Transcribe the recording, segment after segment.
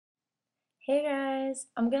Hey guys,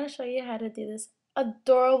 I'm gonna show you how to do this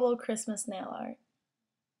adorable Christmas nail art.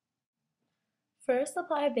 First,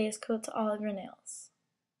 apply a base coat to all of your nails.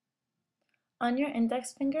 On your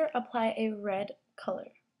index finger, apply a red color.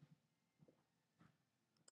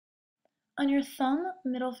 On your thumb,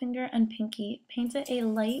 middle finger, and pinky, paint it a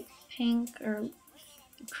light pink or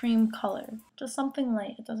cream color. Just something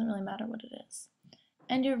light, it doesn't really matter what it is.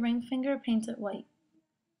 And your ring finger, paint it white.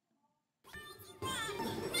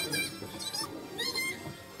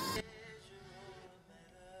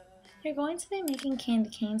 You're going to be making candy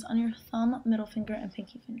canes on your thumb, middle finger, and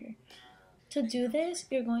pinky finger. To do this,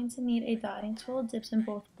 you're going to need a dotting tool dipped in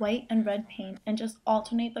both white and red paint and just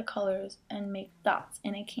alternate the colors and make dots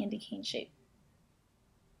in a candy cane shape.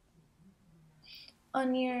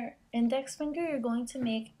 On your index finger, you're going to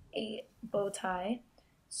make a bow tie.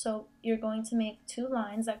 So you're going to make two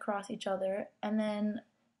lines that cross each other, and then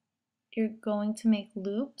you're going to make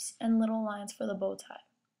loops and little lines for the bow tie.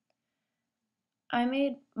 I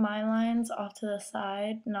made my lines off to the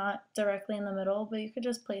side, not directly in the middle, but you could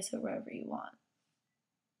just place it wherever you want.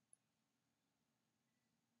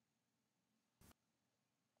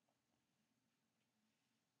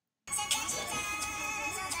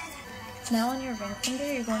 Now on your ring finger,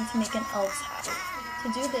 you're going to make an elf's hat.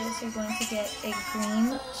 To do this, you're going to get a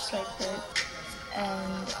green striper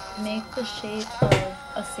and make the shape of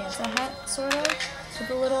a Santa hat, sort of, with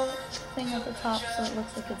a little thing at the top so it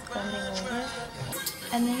looks like it's bending over.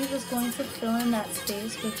 And then you're just going to fill in that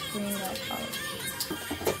space with green nail polish.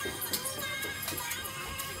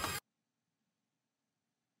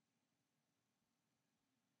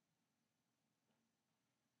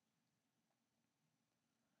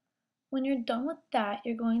 When you're done with that,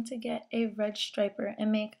 you're going to get a red striper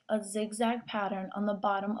and make a zigzag pattern on the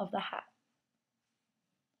bottom of the hat.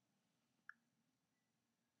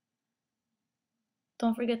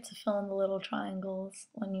 Don't forget to fill in the little triangles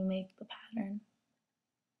when you make the pattern.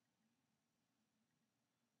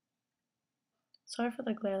 Sorry for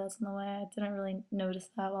the glare that's in the way, I didn't really notice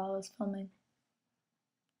that while I was filming.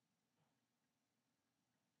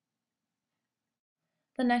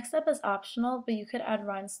 The next step is optional, but you could add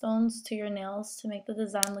rhinestones to your nails to make the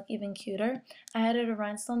design look even cuter. I added a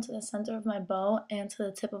rhinestone to the center of my bow and to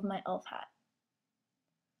the tip of my elf hat.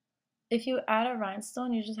 If you add a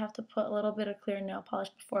rhinestone, you just have to put a little bit of clear nail polish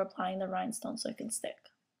before applying the rhinestone so it can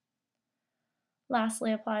stick.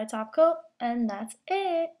 Lastly, apply a top coat, and that's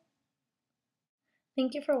it!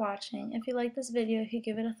 Thank you for watching. If you like this video, you could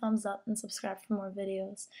give it a thumbs up and subscribe for more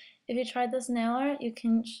videos. If you tried this nail art, you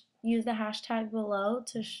can use the hashtag below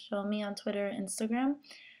to show me on Twitter or Instagram.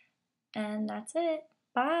 And that's it.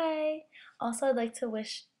 Bye! Also, I'd like to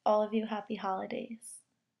wish all of you happy holidays.